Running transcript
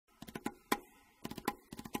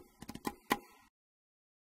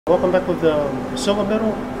Welcome back with the silver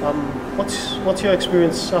medal. What's your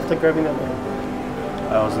experience after grabbing that medal?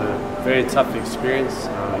 It was a very tough experience.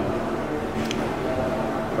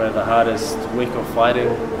 Probably the hardest week of fighting.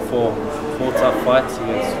 Four tough fights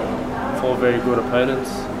against four very good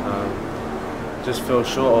opponents. Just fell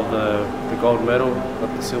short of the gold medal,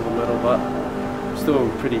 got the silver medal, but I'm still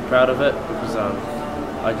pretty proud of it because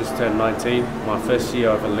I just turned 19, my first year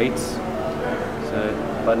of elites.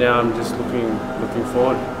 But now I'm just looking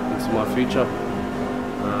forward into my future,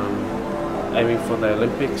 aiming for the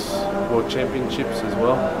Olympics, World Championships as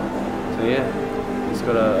well. So yeah, it's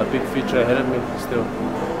got a big future ahead of me still.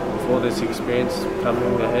 With all this experience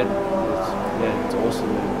coming ahead, it's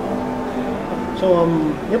awesome. So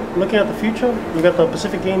yep, looking at the future, you got the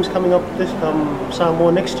Pacific Games coming up this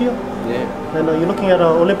Samoa next year. Yeah. And you're looking at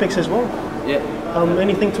Olympics as well. Yeah.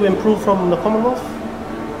 Anything to improve from the Commonwealth?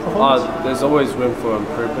 There's always room for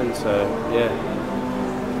improvement, so yeah.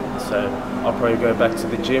 So I'll probably go back to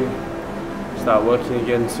the gym, start working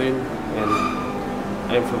again soon, and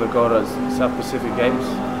aim for the gold at South Pacific Games.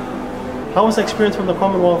 How was the experience from the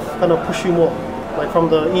Commonwealth kind of push you more, like from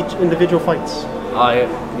each individual fights? Yeah,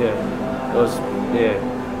 it was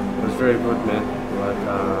very good, man. Like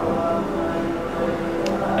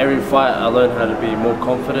every fight, I learned how to be more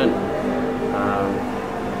confident.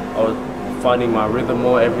 I was finding my rhythm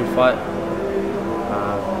more every fight.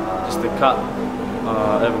 Just a cut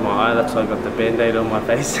over my eye, that's why I got the band-aid on my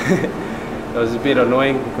face. It was a bit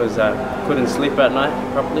annoying because I couldn't sleep at night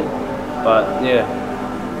properly, but yeah,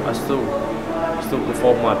 I still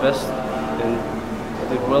performed my best and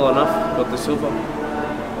did well enough, got the silver.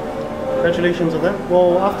 Congratulations on that.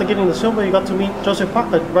 Well, after getting the silver, you got to meet Joseph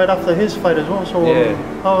Parker right after his fight as well, so yeah.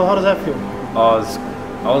 How does that feel?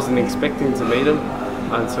 I wasn't expecting to meet him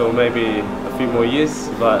until maybe a few more years,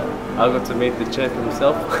 but I got to meet the champ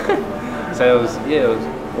himself. So it was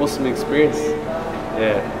an awesome experience.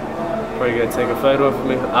 Yeah, probably gonna take a photo of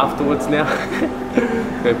me afterwards now.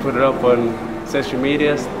 Go put it up on social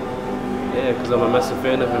media. Yeah, because I'm a massive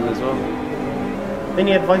fan of him as well.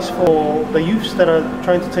 Any advice for the youths that are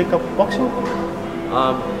trying to take up boxing?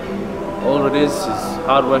 All it is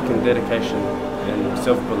hard work and dedication and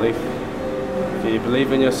self-belief. If you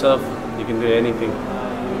believe in yourself, you can do anything.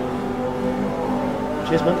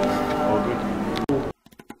 Cheers, man. All good.